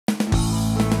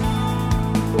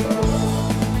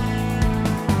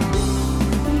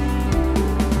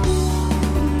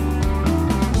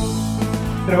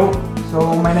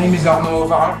my name is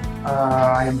Arnaud.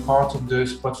 I am part of the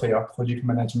Spotfire project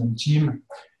management team.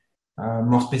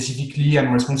 More specifically,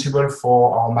 I'm responsible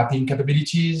for our mapping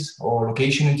capabilities or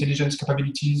location intelligence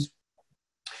capabilities.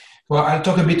 Well, I'll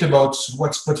talk a bit about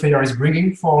what Spotfire is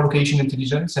bringing for location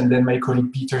intelligence, and then my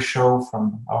colleague Peter Shaw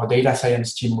from our data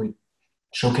science team will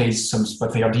showcase some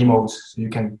Spotfire demos so you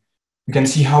can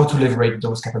see how to leverage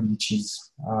those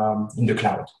capabilities in the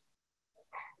cloud.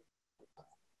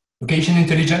 Location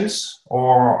intelligence,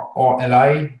 or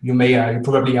LI, you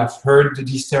probably have heard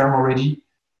this term already.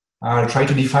 I'll try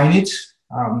to define it.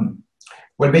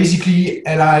 Well, basically,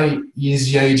 LI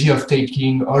is the idea of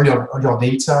taking all your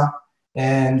data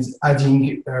and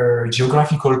adding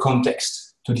geographical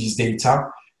context to this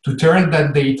data to turn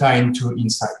that data into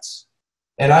insights.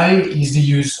 LI is the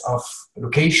use of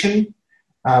location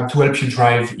to help you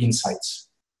drive insights.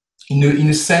 In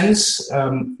a sense,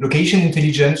 location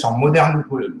intelligence or modern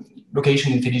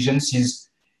location intelligence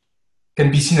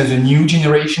can be seen as a new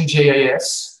generation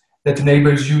GIS that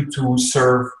enables you to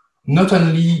serve not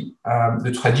only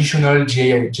the traditional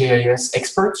GIS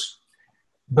experts,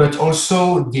 but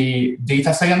also the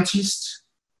data scientists,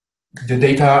 the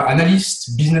data analysts,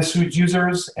 business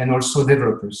users, and also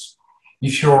developers.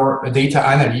 If you're a data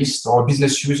analyst or a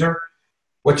business user,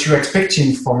 what you're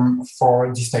expecting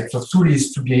for this type of tool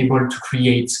is to be able to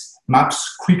create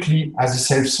maps quickly as a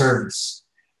self-service,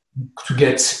 to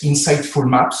get insightful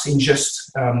maps in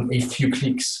just a few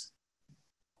clicks.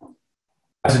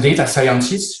 As a data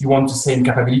scientist, you want the same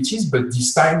capabilities, but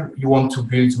this time you want to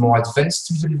build more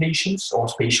advanced visualizations or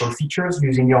spatial features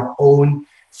using your own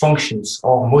functions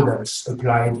or models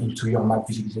applied into your map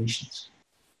visualizations.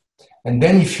 And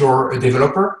then if you're a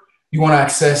developer, you want to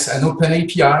access an open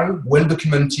API, well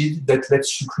documented, that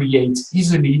lets you create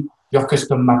easily your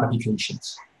custom map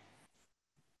applications.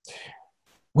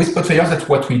 With Spotfire, that's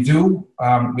what we do.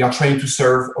 We are trying to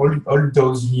serve all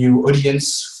those new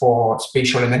audience for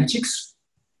spatial analytics.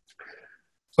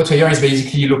 Spotfire is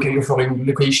basically offering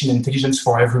location intelligence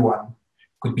for everyone.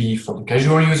 Could be for the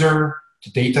casual user,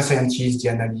 the data scientist, the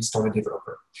analyst, or the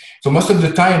developer. So most of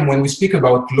the time when we speak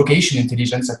about location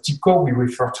intelligence at TIBCO, we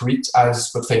refer to it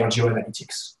as Spotfire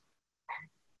Geoanalytics.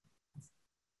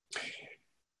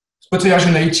 Spotfire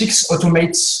Geoanalytics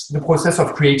automates the process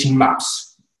of creating maps.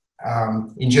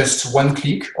 In just one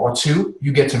click or two,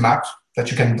 you get a map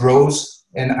that you can browse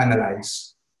and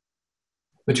analyze.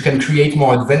 But you can create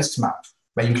more advanced map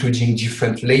by including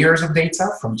different layers of data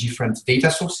from different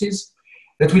data sources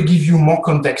that will give you more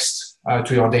context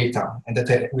to your data, and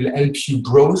that will help you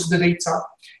browse the data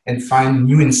and find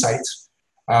new insights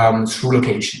through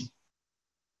location.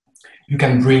 You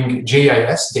can bring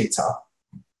GIS data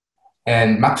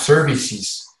and map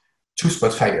services to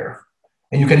Spotfire.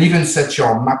 And you can even set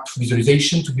your map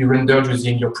visualization to be rendered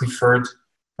using your preferred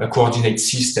coordinate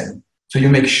system. So you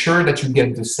make sure that you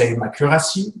get the same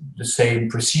accuracy, the same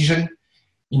precision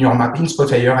in your map in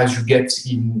Spotfire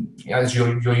as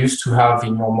you're used to have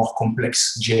in your more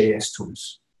complex GIS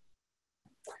tools.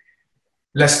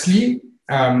 Lastly,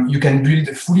 you can build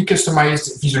fully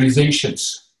customized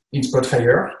visualizations in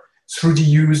Spotfire through the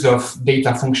use of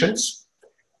data functions.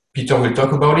 Peter will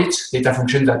talk about it. Data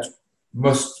functions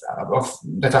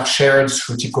that are shared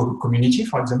through TIBCO community,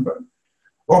 for example,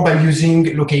 or by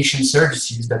using location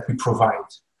services that we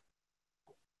provide.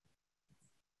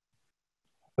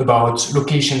 About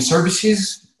location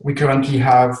services, we currently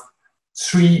have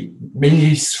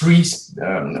mainly three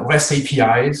REST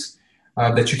APIs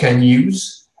that you can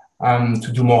use to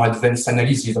do more advanced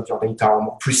analysis of your data or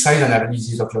more precise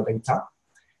analysis of your data.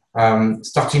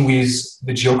 Starting with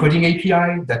the geocoding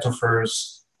API that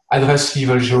offers address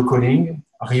level geocoding,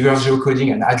 reverse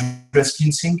geocoding, and address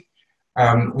cleansing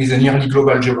with a nearly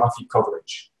global geographic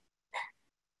coverage.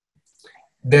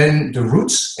 Then the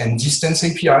routes and distance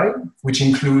API, which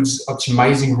includes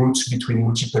optimizing routes between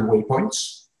multiple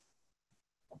waypoints.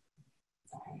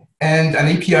 And an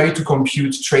API to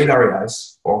compute trade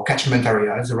areas or catchment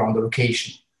areas around the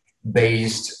location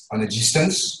based on a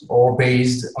distance or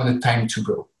based on a time to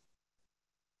go.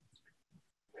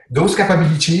 Those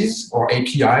capabilities or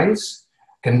APIs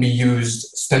can be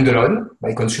used standalone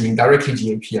by consuming directly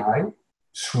the API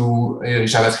through a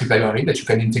JavaScript library that you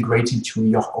can integrate into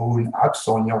your own apps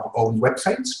or on your own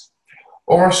websites,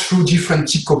 or through different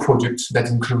TIBCO products that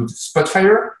include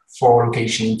Spotfire for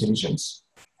location intelligence,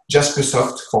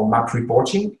 Jaspersoft for map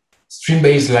reporting,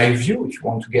 Stream-based live view if you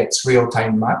want to get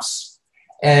real-time maps,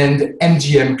 and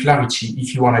MDM Clarity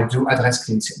if you want to do address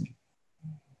cleansing.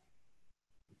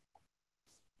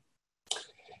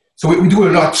 So we do a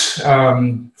lot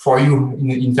for you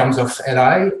in terms of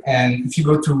LI, and if you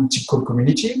go to TIBCO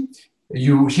community,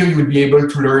 here you will be able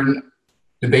to learn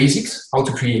the basics, how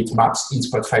to create maps in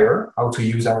Spotfire, how to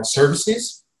use our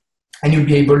services, and you'll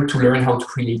be able to learn how to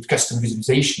create custom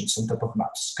visualizations on top of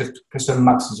maps, custom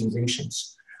maps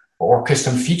visualizations, or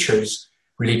custom features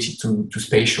related to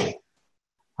spatial.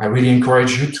 I really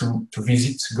encourage you to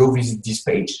go visit this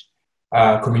page,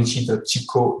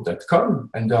 community.tibco.com.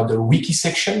 Under the wiki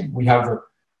section, we have a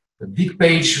big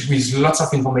page with lots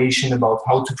of information about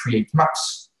how to create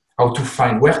maps,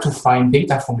 where to find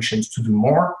data functions to do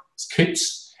more,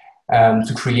 scripts,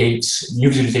 to create new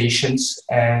visualizations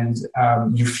and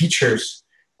new features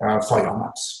for your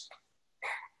maps.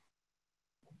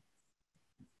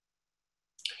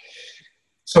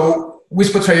 So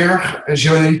with Spotfire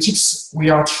Geoanalytics, what we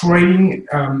are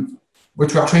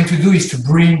trying to do is to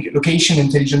bring location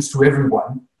intelligence to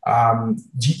everyone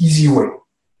the easy way,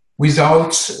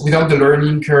 without the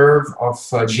learning curve of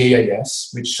GIS,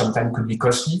 which sometimes could be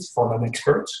costly for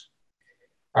non-experts.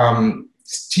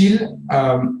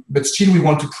 But still we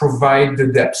want to provide the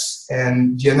depth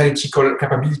and the analytical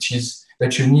capabilities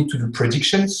that you need to do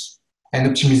predictions and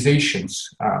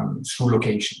optimizations through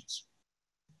locations.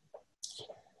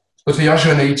 Spotfire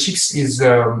Geoanalytics is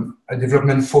a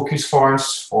development focus for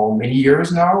us for many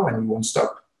years now, and we won't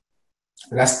stop.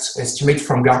 Last estimate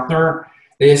from Gartner,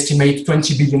 they estimate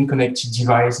 20 billion connected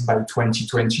devices by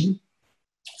 2020.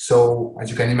 So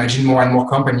as you can imagine, more and more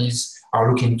companies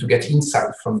are looking to get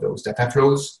insight from those data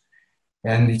flows.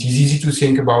 And it is easy to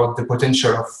think about the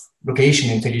potential of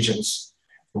location intelligence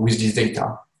with this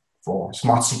data for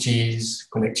smart cities,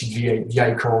 connected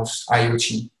vehicles,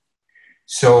 IoT.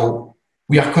 So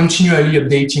we are continually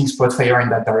updating Spotfire in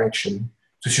that direction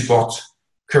to support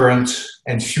current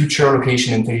and future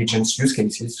location intelligence use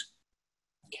cases.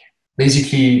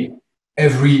 Basically,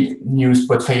 every new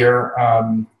Spotfire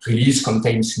release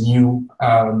contains new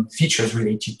features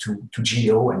related to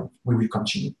geo, and we will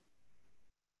continue.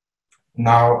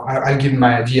 Now, I'll give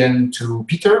the end to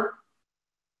Peter,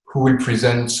 who will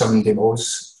present some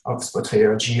demos of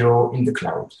Spotfire Geo in the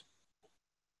cloud.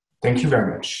 Thank you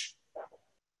very much.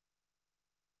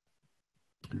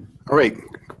 All right,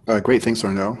 great, thanks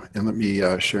Arnaud. And let me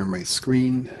share my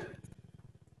screen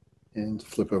and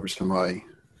flip over to my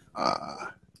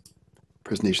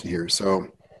presentation here. So,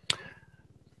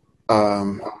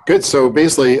 good, so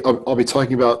basically I'll be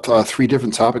talking about 3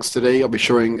 different topics today. I'll be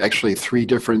showing actually 3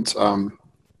 different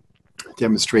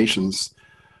demonstrations.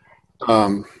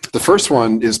 The first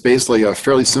one is basically a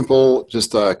fairly simple,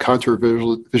 just a contour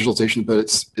visualization, but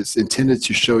it's intended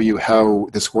to show you how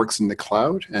this works in the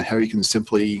cloud and how you can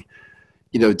simply,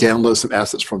 download some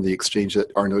assets from the exchange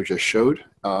that Arnaud just showed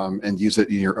and use it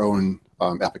in your own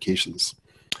applications.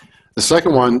 The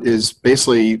second one is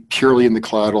basically purely in the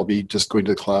cloud. I'll be just going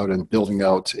to the cloud and building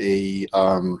out a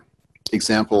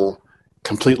example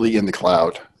completely in the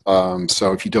cloud.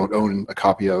 So if you don't own a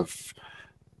copy of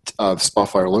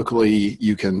Spotfire locally,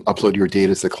 you can upload your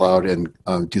data to the cloud and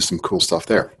do some cool stuff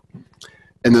there.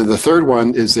 And then the third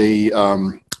one is a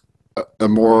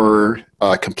more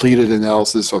completed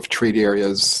analysis of trade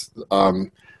areas. I'll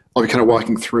be kind of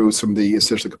walking through some of the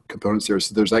essential components there.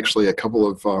 So there's actually a couple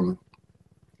of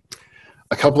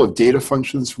data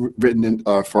functions written in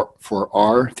for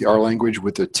R, the R language,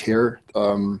 with the TER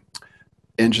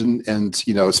engine, and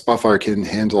Spotfire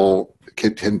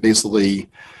can basically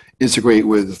integrate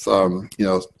with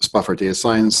Spotfire Data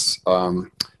Science,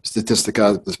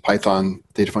 Statistica, there's Python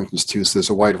data functions too. So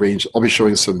there's a wide range. I'll be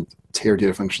showing some TER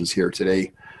data functions here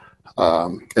today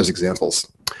as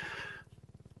examples.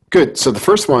 Good. So the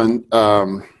first one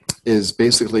is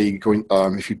basically going.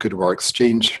 If you go to our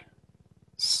Exchange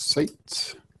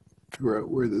site, figure out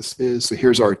where this is. So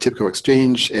here's our TIBCO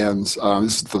Exchange, and this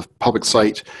is the public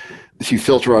site. If you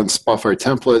filter on Spotfire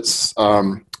templates,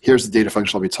 here's the data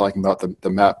function I'll be talking about, the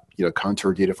map,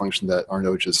 contour data function that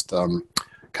Arnaud just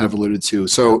kind of alluded to.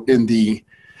 So in the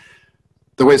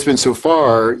way it's been so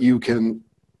far, you can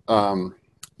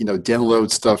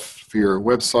download stuff for your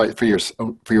website for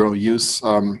your own use.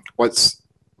 What's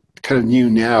kind of new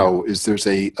now is there's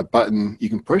a button you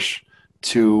can push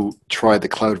to try the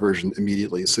cloud version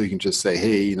immediately. So you can just say,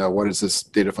 hey, what does this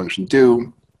data function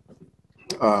do?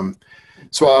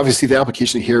 So obviously the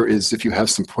application here is if you have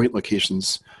some point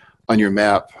locations on your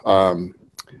map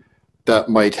that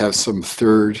might have some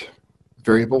third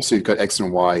variable. So you've got X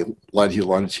and Y, latitude,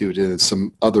 longitude, and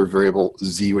some other variable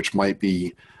Z, which might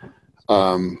be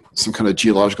some kind of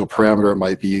geological parameter. It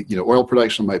might be, oil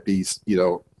production, might be,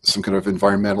 some kind of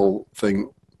environmental thing,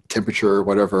 temperature,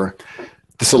 whatever.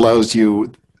 This allows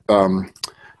you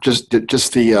just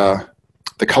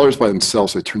the colors by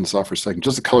themselves. So I turn this off for a second.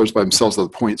 Just the colors by themselves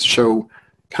of the points show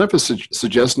kind of a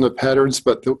suggestion of patterns,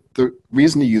 but the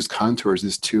reason to use contours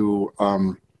is to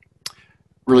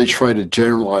really try to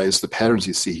generalize the patterns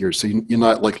you see here. So you're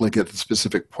not like looking at the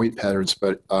specific point patterns,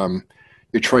 but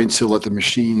you're trying to let the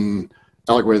machine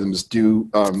algorithms do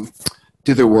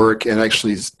their work and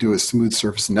actually do a smooth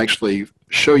surface and actually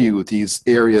show you these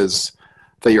areas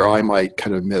that your eye might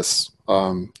kind of miss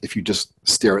if you just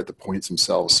stare at the points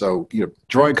themselves. So,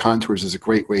 drawing contours is a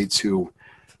great way to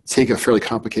take a fairly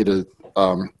complicated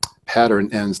pattern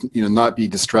and, not be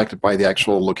distracted by the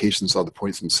actual locations of the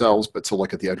points themselves, but to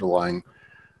look at the underlying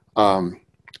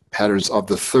patterns of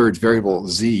the third variable,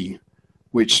 z,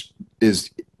 which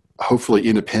is hopefully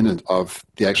independent of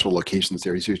the actual locations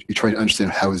there. You're trying to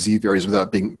understand how z varies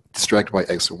without being distracted by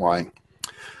x and y.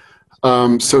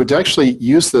 So to actually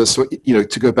use this,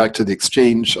 to go back to the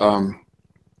exchange,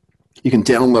 you can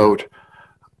download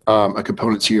a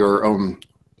component to your own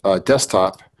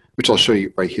desktop, which I'll show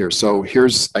you right here. So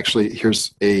here's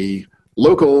a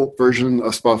local version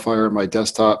of Spotfire on my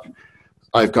desktop.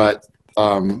 I've got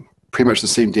pretty much the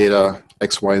same data,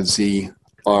 x, y, and z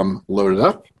loaded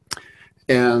up.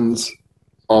 And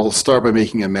I'll start by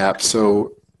making a map.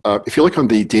 So if you look on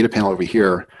the data panel over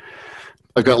here,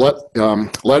 I've got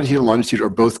latitude and longitude are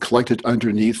both collected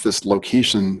underneath this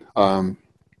location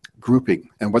grouping.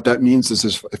 And what that means is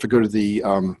if I go to the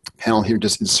panel here,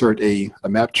 just insert a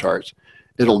map chart,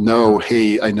 it'll know,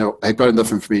 hey, I've got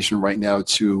enough information right now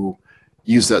to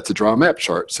use that to draw a map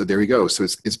chart. So there you go. So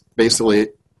it's basically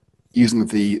using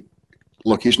the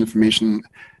location information,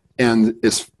 and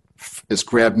it's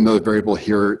grabbed another variable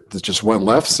here. There's just one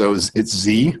left, so it's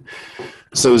z.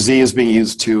 So z is being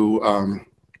used to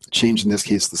change, in this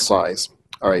case, the size.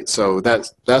 All right, so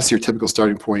that's your typical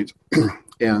starting point.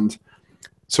 And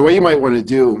so what you might want to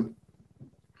do,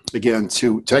 again,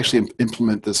 to actually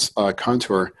implement this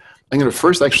contour, I'm going to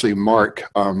first actually mark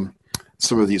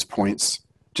some of these points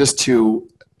just to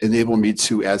enable me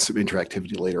to add some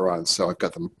interactivity later on. So I've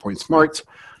got the points marked.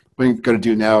 What I'm going to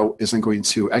do now is I'm going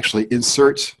to actually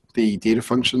insert the data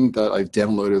function that I've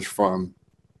downloaded from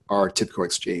our TIBCO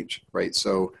exchange, right?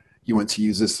 So you want to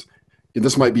use this.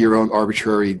 This might be your own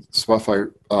arbitrary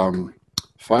Spotfire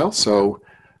file. So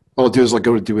what I'll do is I'll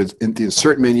go to in the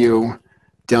insert menu,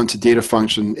 down to data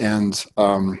function, and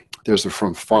there's a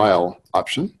from file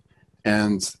option.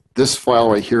 And this file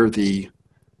right here, the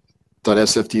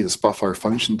 .sfd, the Spotfire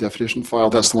function definition file,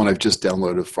 that's the one I've just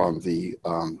downloaded from the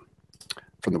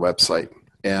website.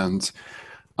 And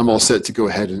I'm all set to go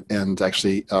ahead and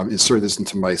actually insert this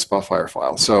into my Spotfire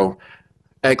file. So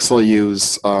X I'll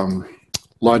use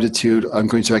longitude. I'm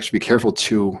going to actually be careful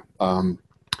to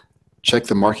check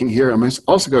the marking here. I'm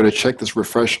also going to check this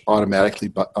refresh automatically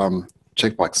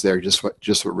checkbox there, just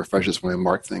so it refreshes when I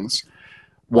mark things.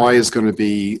 Y is going to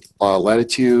be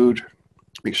latitude.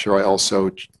 Make sure I also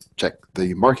check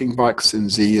the marking box, and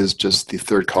Z is just the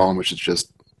third column, which is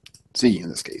just Z in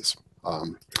this case.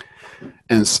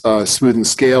 And smoothing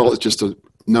scale is just a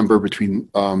number between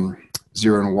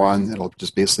 0 and 1. It'll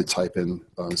just basically type in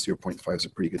 0.5 is a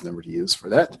pretty good number to use for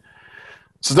that.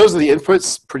 So those are the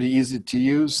inputs, pretty easy to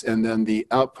use. And then the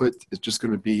output is just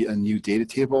going to be a new data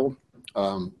table.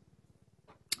 The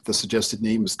suggested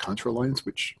name is contour lines,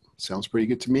 which sounds pretty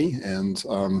good to me. And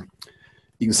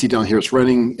you can see down here it's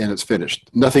running and it's finished.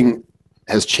 Nothing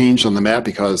has changed on the map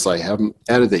because I haven't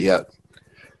added it yet.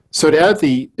 So to add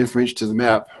the information to the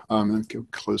map, I'm going to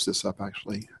close this up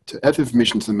actually. To add the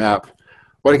information to the map,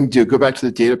 what I can do, go back to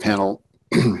the data panel,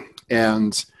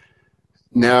 and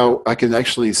now I can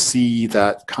actually see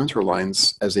that contour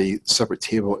lines as a separate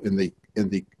table in the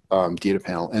data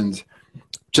panel. And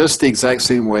just the exact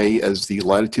same way as the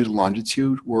latitude and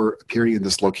longitude were appearing in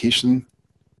this location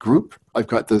group, I've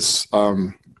got this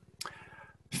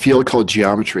field called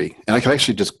geometry. And I can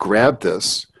actually just grab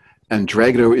this and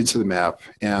drag it over into the map,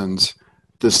 and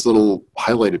this little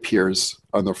highlight appears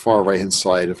on the far right-hand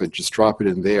side. If I just drop it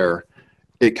in there,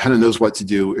 it kind of knows what to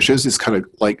do. It shows this kind of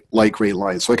like light gray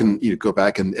lines. So I can go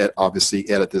back and obviously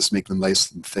edit this, make them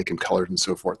nice and thick and colored and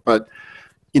so forth. But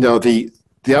the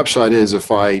upshot is if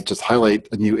I just highlight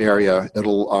a new area,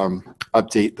 it'll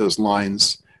update those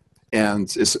lines,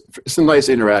 and it's a nice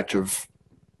interactive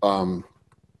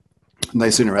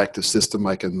system.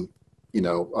 I can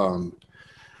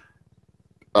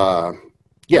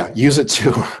use it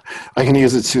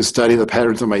to study the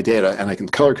patterns of my data, and I can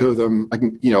color code them. I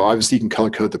can, obviously you can color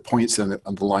code the points on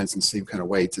the lines in the same kind of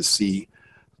way to see,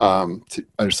 to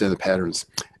understand the patterns.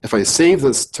 If I save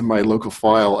this to my local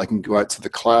file, I can go out to the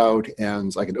cloud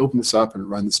and I can open this up and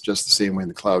run this just the same way in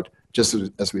the cloud, just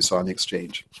as we saw in the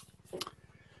exchange.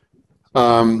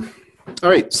 All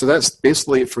right, so that's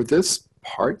basically it for this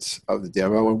part of the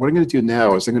demo. And what I'm going to do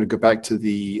now is I'm going to go back to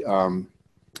the, I'm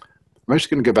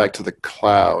actually going to go back to the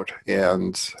cloud.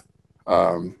 And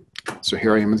so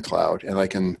here I am in the cloud, and I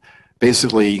can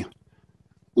basically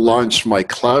launch my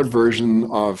cloud version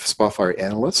of Spotfire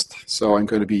Analyst. So I'm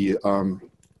going to be, in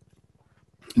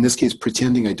this case,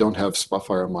 pretending I don't have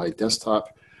Spotfire on my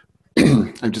desktop.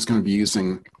 I'm just going to be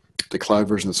using the cloud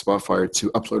version of Spotfire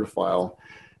to upload a file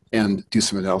and do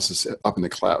some analysis up in the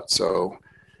cloud. So,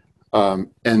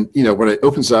 and you know, when it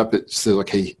opens up, it says,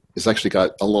 okay, it's actually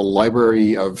got a little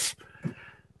library of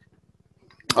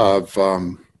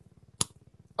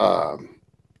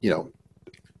you know,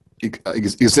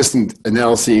 existing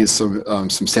analyses, some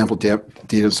sample data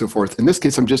and so forth. In this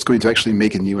case, I'm just going to actually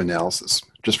make a new analysis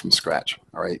just from scratch,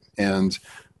 all right? And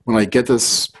when I get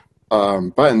this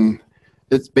button,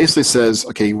 it basically says,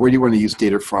 okay, where do you want to use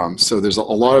data from? So there's a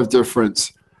lot of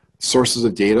different sources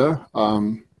of data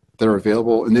that are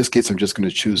available. In this case, I'm just going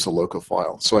to choose the local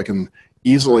file. So I can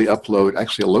easily upload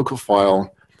actually a local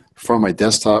file from my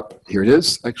desktop. Here it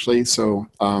is, actually. So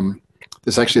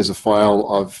this actually is a file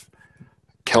of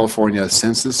California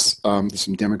census. There's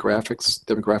some demographics.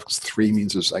 Demographics 3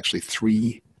 means there's actually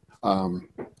 3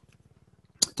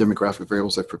 demographic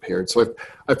variables I've prepared. So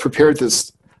I've prepared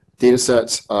this data set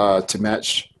to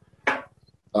match,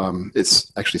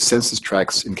 it's actually census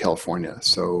tracts in California.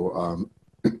 So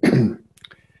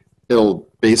it'll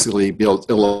basically be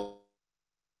it'll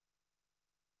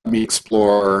let me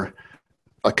explore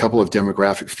a couple of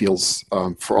demographic fields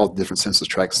for all the different census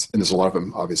tracts, and there's a lot of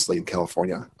them, obviously, in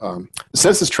California. The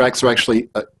census tracts are actually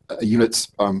a unit.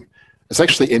 It's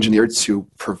actually engineered to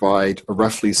provide a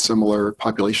roughly similar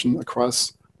population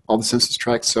across all the census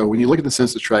tracts. So when you look at the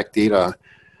census tract data,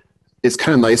 it's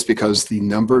kind of nice because the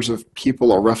numbers of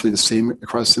people are roughly the same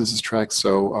across census tracts.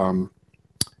 So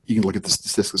you can look at the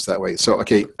statistics that way. So,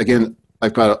 okay, again,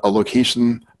 I've got a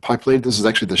location populated. This is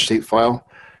actually the shapefile.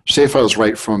 Shapefile is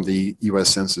right from the US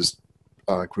Census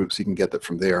group, so you can get that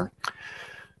from there.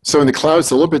 So in the cloud, it's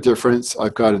a little bit different.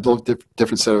 I've got a little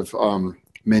different set of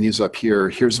menus up here.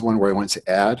 Here's the one where I want to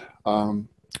add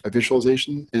a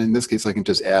visualization. And in this case, I can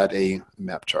just add a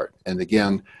map chart. And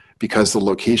again, because the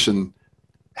location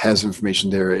has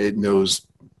information there, it knows,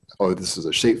 oh, this is a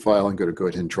shapefile. I'm going to go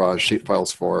ahead and draw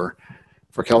shapefiles for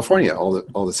California,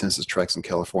 all the census tracts in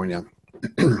California.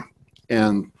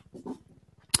 And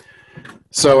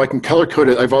so I can color code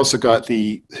it. I've also got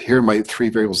here are my 3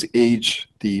 variables: the age,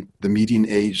 the median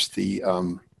age, the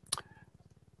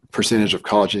percentage of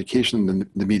college education, and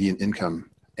the median income.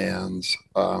 And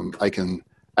I can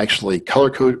actually color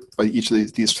code by each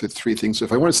of these 3 things. So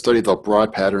if I want to study the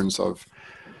broad patterns of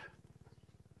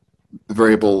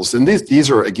variables, and these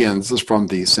are, again, this is from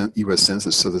the US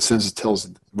Census. So the census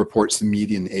reports the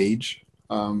median age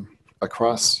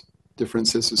across different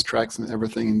census tracts and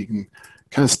everything, and you can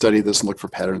kind of study this and look for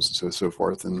patterns and so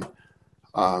forth, and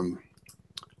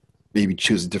maybe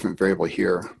choose a different variable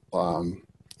here.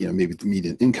 You know, maybe the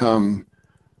median income,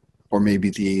 or maybe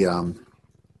the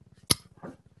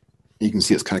you can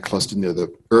see it's kind of clustered near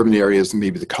the urban areas, and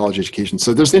maybe the college education.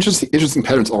 So there's interesting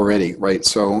patterns already, right?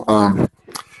 So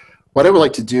what I would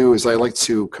like to do is I like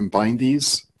to combine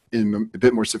these in a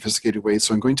bit more sophisticated way.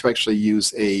 So I'm going to actually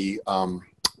use a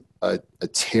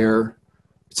TARE,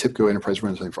 TIBCO Enterprise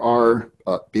Runtime for R,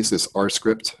 basically it's R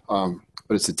script, but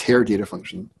it's a TARE data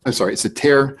function. I'm sorry, it's a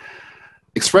TARE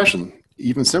expression,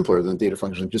 even simpler than data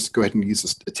function. Just go ahead and use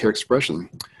a TARE expression.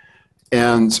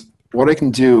 And what I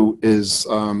can do is,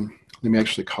 let me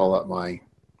actually call out my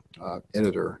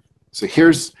editor. So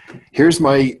here's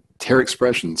my TARE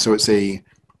expression. So it's a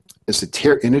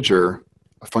TARE integer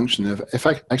function. If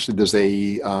actually there's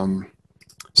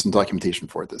some documentation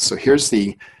for this. So here's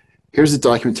the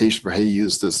documentation for how you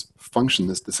use this function,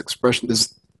 this expression,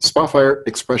 this Spotfire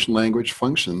expression language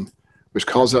function, which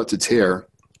calls out to TARE,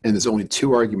 and there's only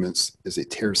 2 arguments. There's a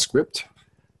TARE script,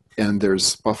 and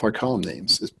there's Spotfire column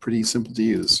names. It's pretty simple to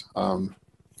use.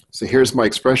 So here's my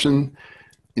expression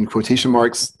in quotation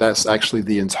marks. That's actually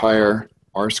the entire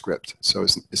R script. So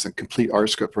it's a complete R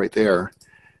script right there,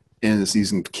 and it's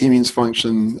using the k-means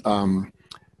function.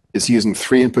 It's using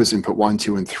 3 inputs, input 1,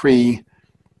 2, and 3.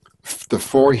 The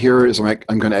 4 here is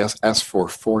I'm going to ask for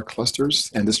 4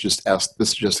 clusters, and this just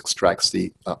extracts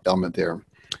the element there.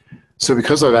 So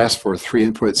because I've asked for 3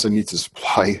 inputs, I need to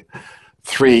supply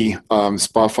 3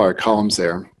 Spotfire columns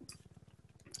there.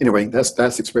 Anyway, that's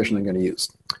the expression I'm going to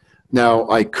use. Now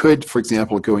I could, for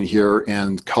example, go in here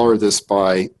and color this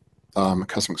by a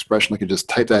custom expression. I could just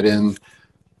type that in.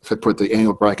 If I put the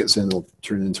annual brackets in, it'll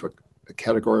turn it into a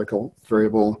categorical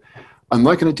variable. I'm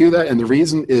not going to do that, and the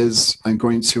reason is I'm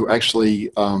going to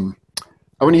actually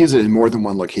I want to use it in more than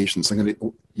one location. So I'm going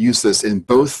to use this in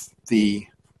both the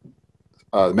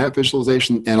map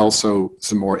visualization and also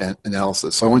some more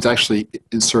analysis. So I want to actually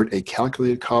insert a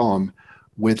calculated column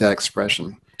with that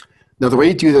expression. Now, the way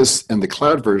you do this in the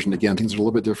cloud version, again, things are a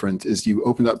little bit different, is you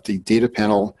open up the data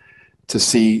panel to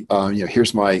see,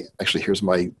 here's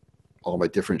all my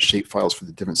different shape files for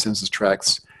the different census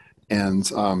tracts. And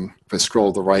if I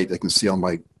scroll to the right, I can see all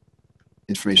my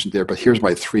information there. But here's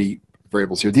my 3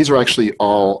 variables here. These are actually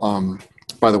all,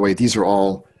 by the way, these are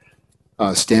all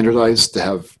standardized to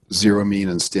have 0 mean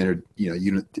and standard,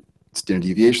 standard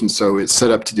deviation. So it's set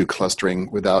up to do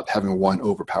clustering without having one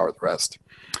overpower the rest.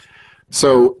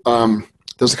 So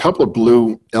there's a couple of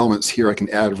blue elements here I can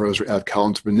add rows or add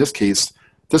columns. But in this case,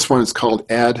 this one is called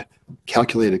add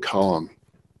calculated column.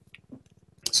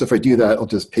 So if I do that, I'll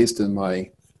just paste in my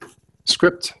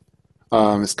script.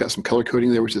 It's got some color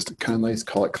coding there, which is kind of nice.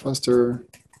 Call it cluster.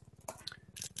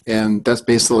 And that's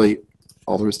basically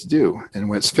all there is to do. And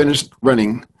when it's finished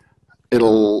running,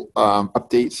 it'll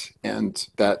update, and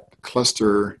that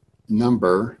cluster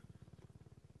number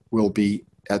will be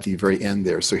at the very end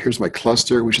there. So here's my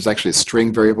cluster, which is actually a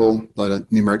string variable, not a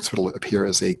numeric, so it'll appear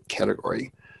as a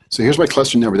category. So here's my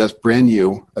cluster number. That's brand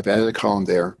new. I've added a column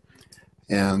there.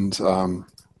 And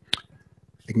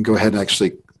I can go ahead and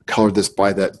actually color this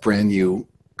by that brand new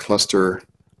cluster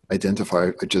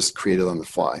identifier I just created on the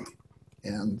fly.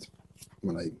 And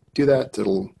when I do that,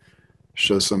 it'll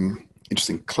show some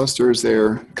interesting clusters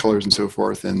there, colors and so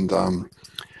forth. And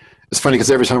it's funny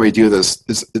because every time we do this,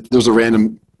 there's a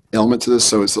random element to this,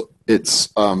 so it's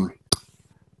a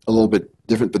little bit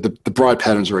different, but the broad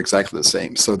patterns are exactly the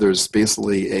same. So there's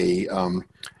basically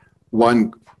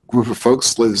one group of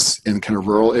folks lives in kind of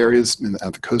rural areas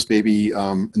at the coast, maybe.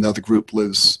 Another group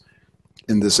lives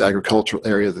in this agricultural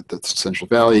area, that's Central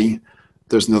Valley.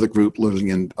 There's another group living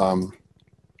in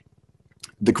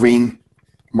the green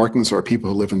markings are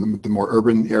people who live in the more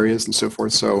urban areas and so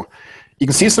forth. So you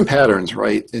can see some patterns,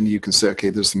 right? And you can say, okay,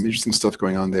 there's some interesting stuff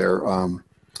going on there.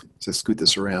 So scoot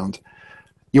this around.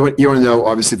 You want to know,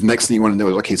 obviously, the next thing you want to know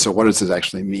is, okay, so what does this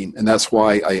actually mean? And that's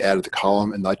why I added the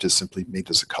column and not just simply made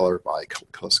this a color by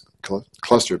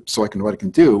cluster. So what I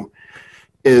can do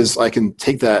is I can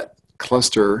take that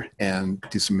cluster and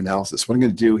do some analysis. What I'm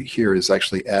going to do here is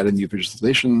actually add a new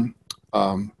visualization,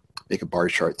 make a bar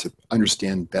chart to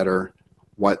understand better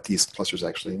what these clusters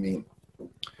actually mean.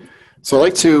 So I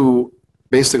like to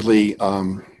basically,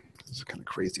 this is kind of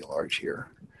crazy large here.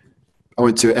 I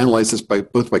want to analyze this by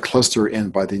both by cluster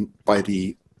and by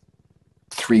the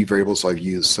 3 variables I've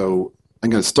used. So I'm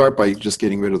going to start by just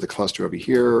getting rid of the cluster over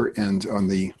here, and on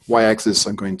the y-axis,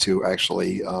 I'm going to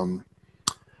actually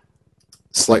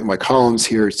select my columns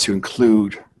here to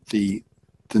include the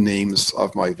names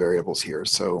of my variables here.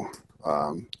 So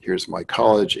here's my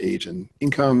college, age, and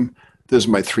income. Those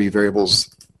are my 3 variables.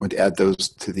 I'm going to add those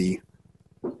to the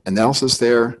analysis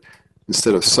there.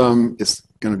 Instead of sum, it's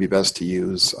going to be best to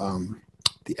use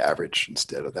the average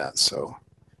instead of that. So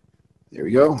there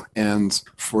we go. And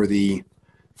for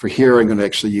here, I'm going to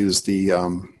actually use the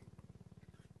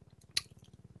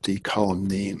column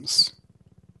names.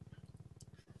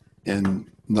 And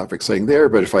not very exciting there,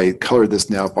 but if I color this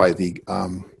now by the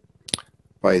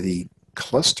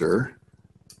cluster,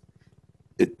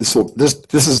 this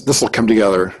will come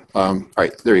together. All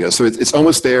right, there you go. So it's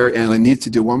almost there, and I need to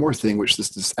do one more thing, which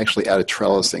is actually add a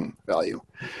trellising value.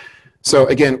 So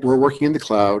again, we're working in the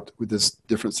cloud with this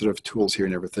different set of tools here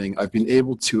and everything. I've been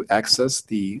able to access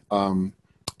the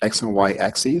X and Y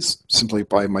axes simply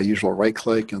by my usual right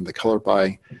click and the color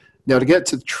by. Now to get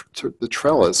to the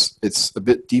trellis, it's a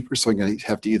bit deeper, so I'm going to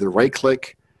have to either right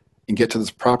click and get to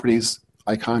this properties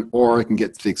icon, or I can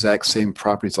get to the exact same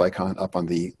properties icon up on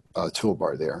the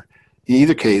toolbar there. In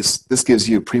either case, this gives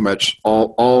you pretty much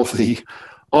all the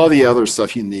other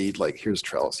stuff you need. Like here's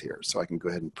trellis here, so I can go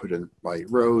ahead and put in my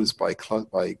rows by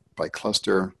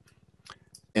cluster,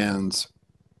 and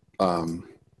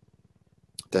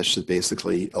that should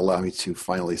basically allow me to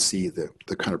finally see the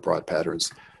kind of broad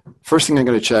patterns. First thing I'm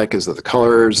going to check is that the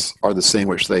colors are the same,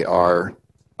 which they are,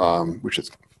 which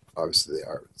is obviously they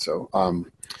are. So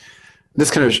this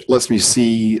kind of lets me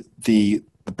see the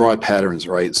broad patterns,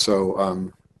 right?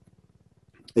 So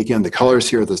again, the colors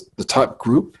here, the top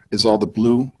group is all the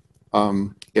blue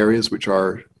areas, which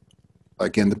are,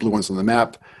 again, the blue ones on the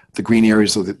map, the green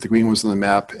areas are the green ones on the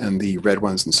map, and the red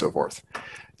ones, and so forth.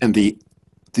 And the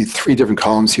 3 different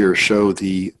columns here show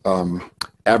the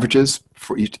averages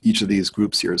for each of these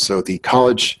groups here. So the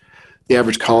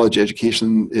average college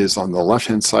education is on the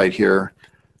left-hand side here.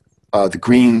 The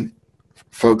green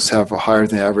folks have a higher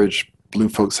than average, blue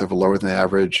folks have a lower than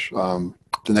average,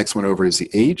 the next one over is the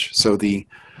age. So the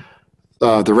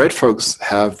red folks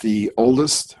have the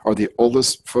oldest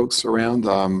folks around.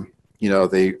 You know,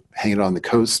 they hang it on the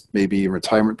coast, maybe in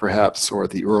retirement perhaps, or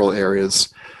the rural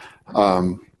areas.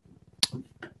 You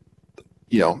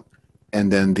know,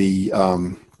 and then the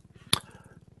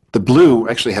blue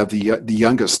actually have the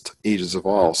youngest ages of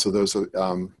all. So those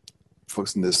are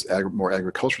folks in this more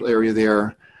agricultural area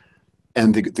there.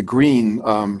 And the green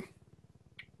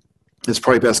is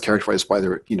probably best characterized by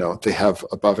their, you know, they have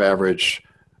above average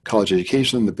college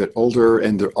education, a bit older,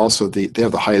 and they're also they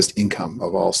have the highest income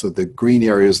of all. So the green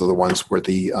areas are the ones where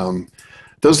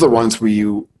those are the ones where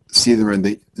you see them in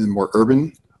the more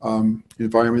urban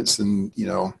environments, and you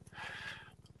know,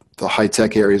 the high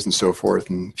tech areas and so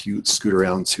forth. And if you scoot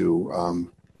around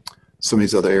to some of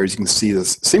these other areas, you can see the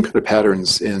same kind of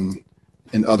patterns in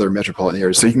other metropolitan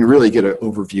areas. So you can really get an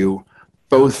overview,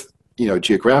 both, you know,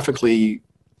 geographically,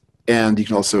 and you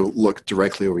can also look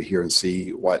directly over here and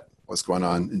see what's going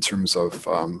on in terms of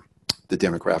the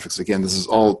demographics. Again, this is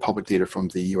all public data from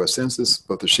the U.S. Census,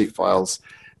 both the shape files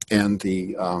and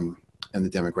the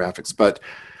demographics. But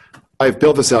I've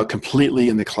built this out completely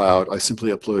in the cloud. I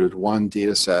simply uploaded one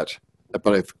data set,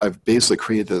 but I've basically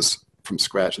created this from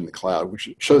scratch in the cloud, which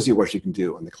shows you what you can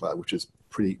do in the cloud, which is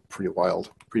pretty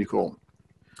wild, pretty cool.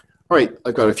 All right,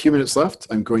 I've got a few minutes left.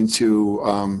 I'm going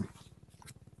to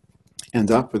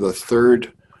end up with a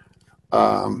third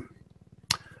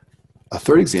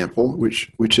example,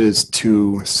 which is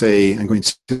to say I'm going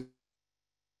to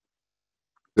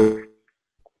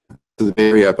the Bay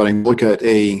Area, but I'm looking at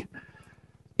a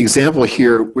example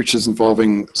here, which is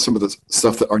involving some of the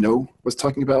stuff that Arnaud was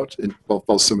talking about. It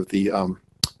involves some of the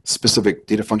specific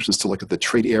data functions to look at the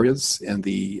trade areas and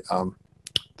the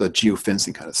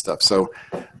geofencing kind of stuff. So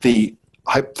the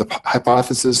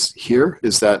hypothesis here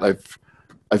is that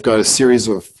I've got a series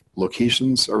of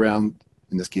locations around,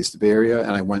 in this case, the Bay Area,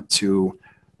 and I want to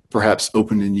perhaps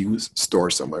open a new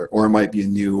store somewhere, or it might be a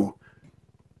new,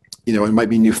 you know, it might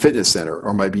be a new fitness center,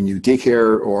 or it might be new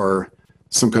daycare, or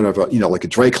some kind of a, you know, like a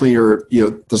dry cleaner. You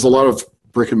know, there's a lot of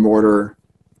brick and mortar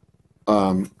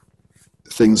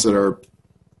things that are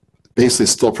basically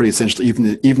still pretty essential,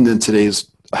 even in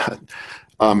today's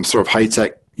sort of high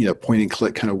tech, you know, point and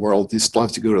click kind of world. You still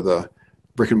have to go to the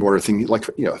brick and mortar thing, like,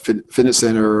 you know, fitness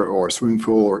center or swimming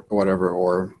pool or whatever,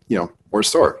 or, you know, or a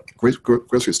store,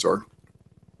 grocery store.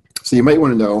 So you might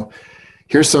want to know,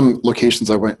 here's some locations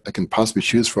I can possibly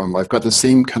choose from. I've got the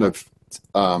same kind of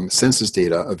census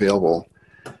data available.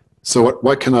 So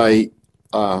what can I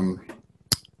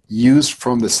use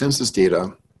from the census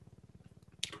data?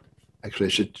 Actually, I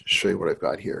should show you what I've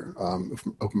got here.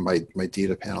 Open my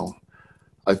data panel.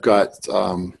 I've got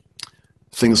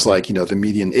things like, you know, the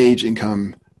median age,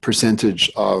 income, percentage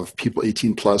of people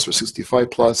 18 plus or 65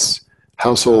 plus,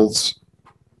 households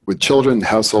with children,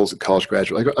 households with college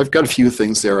graduates. I've got a few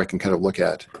things there I can kind of look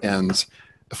at. And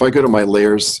if I go to my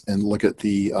layers and look at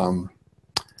the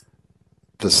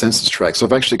census tract, so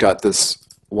I've actually got this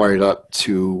wired up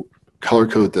to color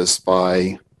code this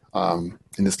by, in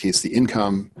this case, the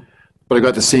income, but I've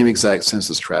got the same exact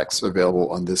census tracts available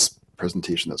on this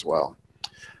presentation as well.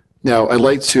 Now, I'd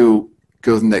like to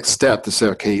go the next step to say,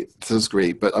 okay, this is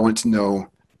great, but I want to know,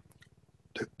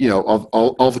 you know,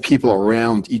 all the people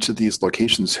around each of these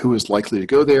locations, who is likely to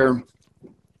go there,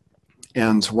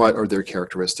 and what are their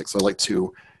characteristics. I'd like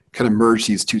to kind of merge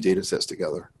these two data sets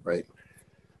together, right?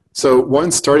 So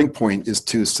one starting point is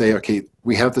to say, okay,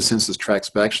 we have the census tracts,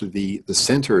 but actually the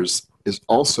centers is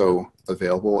also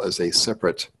available as a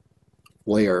separate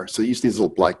layer. So each of these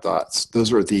little black dots,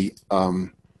 those are the,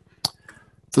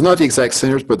 they're not the exact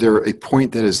centers, but they're a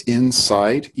point that is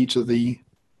inside each of the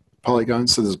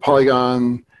polygons. So there's a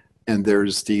polygon, and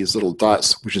there's these little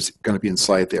dots, which is going to be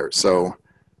inside there. So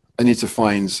I need to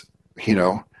find, you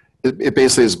know, it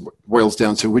basically boils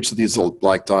down to which of these little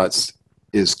black dots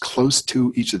is close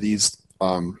to each of these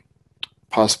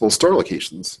possible store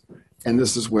locations. And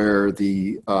this is where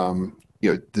the,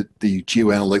 you know, the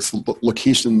geoanalytics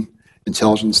location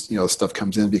intelligence, you know, stuff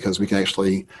comes in, because we can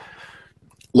actually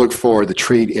look for the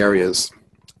trade areas.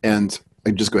 And I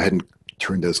can just go ahead and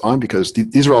turn those on, because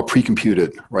these are all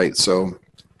pre-computed, right? So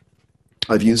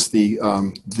I've used the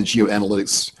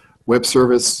Geoanalytics web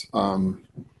service.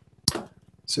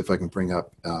 See if I can bring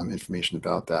up information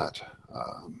about that.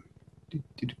 I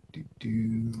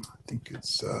think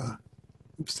it's,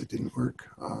 oops, that didn't work.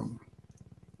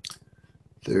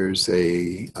 There's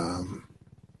a,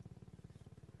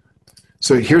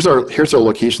 so here's our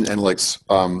location analytics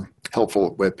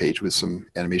helpful web page with some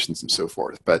animations and so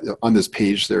forth. But on this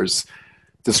page, there's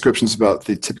descriptions about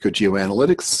the TIBCO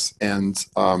Geoanalytics and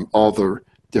all the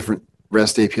different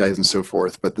REST APIs and so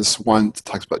forth, but this one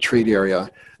talks about trade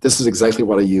area. This is exactly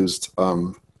what I used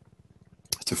to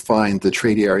find the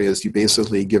trade areas. You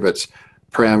basically give it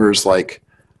parameters like,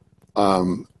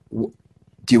 do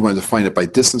you want to define it by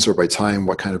distance or by time?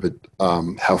 What kind of a,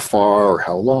 how far or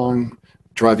how long,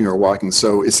 driving or walking?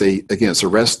 So it's again, it's a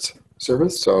REST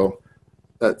service. So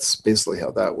that's basically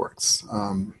how that works.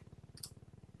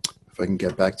 If I can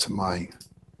get back to my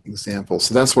example.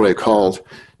 So that's what I called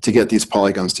to get these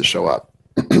polygons to show up.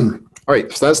 All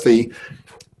right, so that's the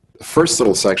first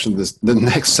little section. The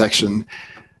next section,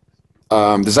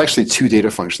 there's actually two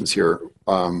data functions here.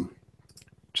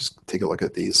 Just take a look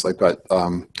at these. I've got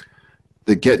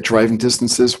the get driving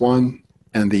distances one,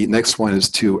 and the next one is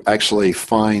to actually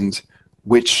find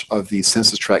which of the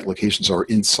census tract locations are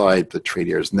inside the trade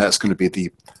areas, and that's going to be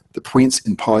the points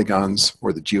in polygons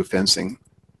or the geofencing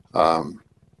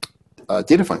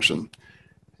data function.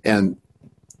 And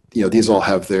these all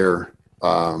have their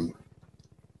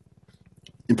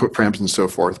input parameters and so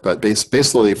forth, but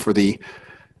basically for the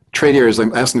trade areas,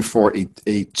 I'm asking for a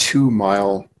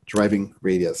 2-mile driving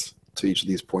radius to each of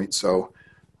these points. So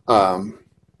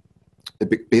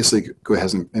it basically goes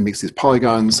ahead and makes these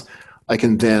polygons. I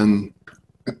can then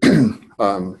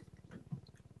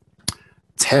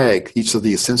tag each of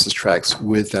these census tracts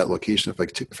with that location.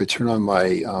 If I turn on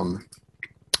my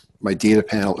my data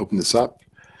panel, open this up.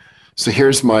 So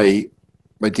here's my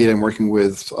data I'm working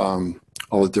with,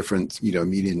 all the different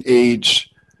median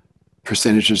age,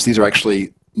 percentages. These are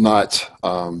actually not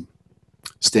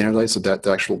standardized, so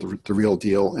that's the real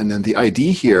deal. And then the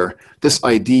ID here, this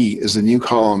ID is a new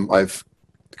column I've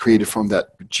created from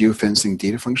that geofencing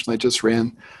data function I just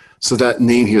ran. So that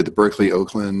name here, the Berkeley,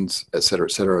 Oakland, et cetera,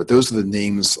 those are the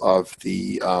names of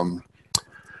the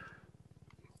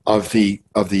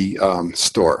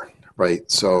store,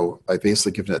 right? So I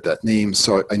basically given it that name.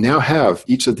 So I now have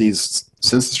each of these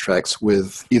census tracts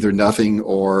with either nothing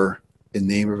or a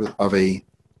name of a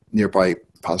nearby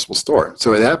possible store.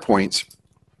 So at that point,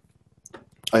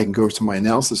 I can go to my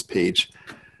analysis page,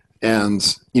 and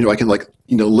I can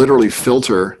literally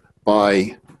filter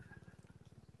by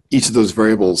each of those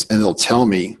variables, and it'll tell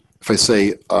me if I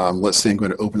say, let's say I'm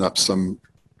going to open up some,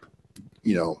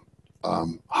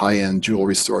 high-end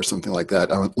jewelry store or something like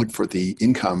that. I would look for the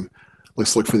income.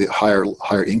 Let's look for the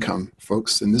higher income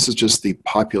folks, and this is just the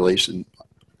population.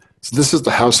 So this is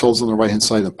the households on the right-hand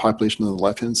side and the population on the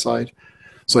left-hand side.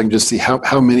 So I can just see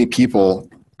how many people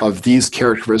of these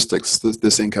characteristics,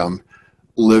 this income,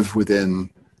 live within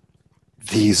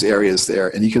these areas there.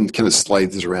 And you can kind of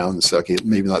slide this around and say, okay,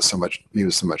 maybe not so much, maybe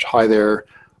so much high there.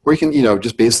 Or you can,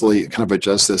 just basically kind of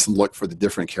adjust this and look for the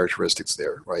different characteristics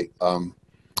there, right?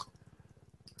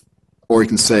 Or you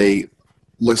can say,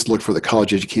 let's look for the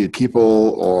college-educated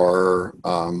people, or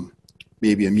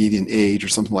maybe a median age or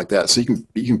something like that. So you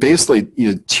can basically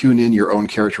tune in your own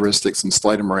characteristics and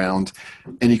slide them around,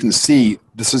 and you can see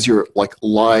this is your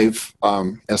live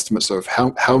estimates of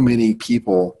how many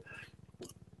people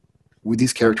with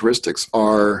these characteristics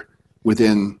are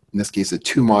within, in this case, a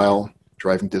 2-mile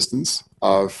driving distance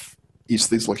of each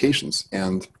of these locations.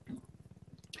 And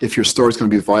if your store is going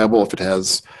to be viable, if it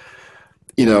has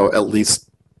at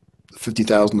least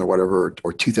 50,000 or whatever,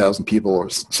 or 2,000 people or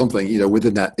something,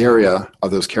 within that area of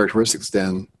those characteristics,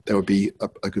 then that would be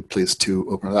a good place to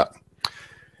open it up.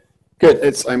 Good.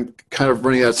 I'm kind of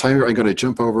running out of time here. I'm going to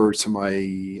jump over to my,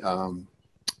 if I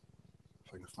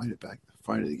can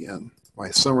find it again, my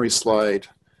summary slide.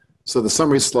 So the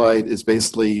summary slide is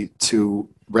basically to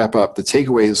wrap up. The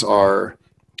takeaways are,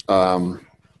 the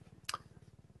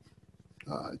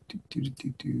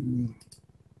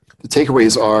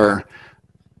takeaways are,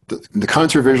 the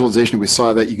contour visualization, we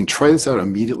saw that you can try this out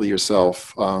immediately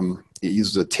yourself. It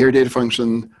uses a tear data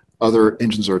function. Other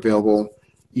engines are available.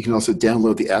 You can also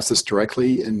download the assets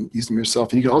directly and use them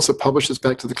yourself. And you can also publish this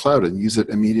back to the cloud and use it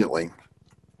immediately.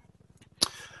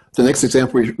 The next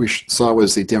example we saw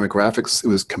was the demographics. It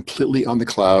was completely on the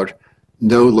cloud.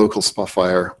 No local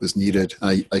Spotfire was needed.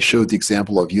 I showed the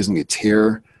example of using a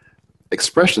tear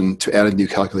expression to add a new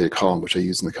calculated column, which I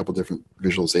used in a couple different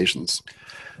visualizations.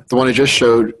 The one I just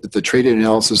showed, the trade data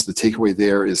analysis, the takeaway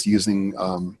there is using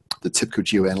the TIBCO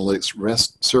Geoanalytics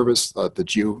REST service,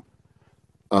 the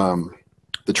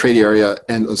trade area,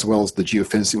 and as well as the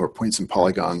geofencing or points and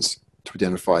polygons to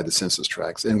identify the census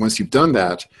tracts. And once you've done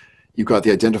that, you've got the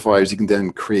identifiers. You can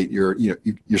then create your,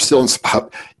 you're still in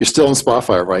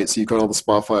Spotfire, right? So you've got all the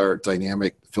Spotfire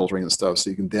dynamic filtering and stuff. So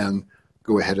you can then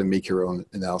go ahead and make your own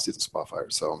analysis of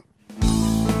Spotfire. So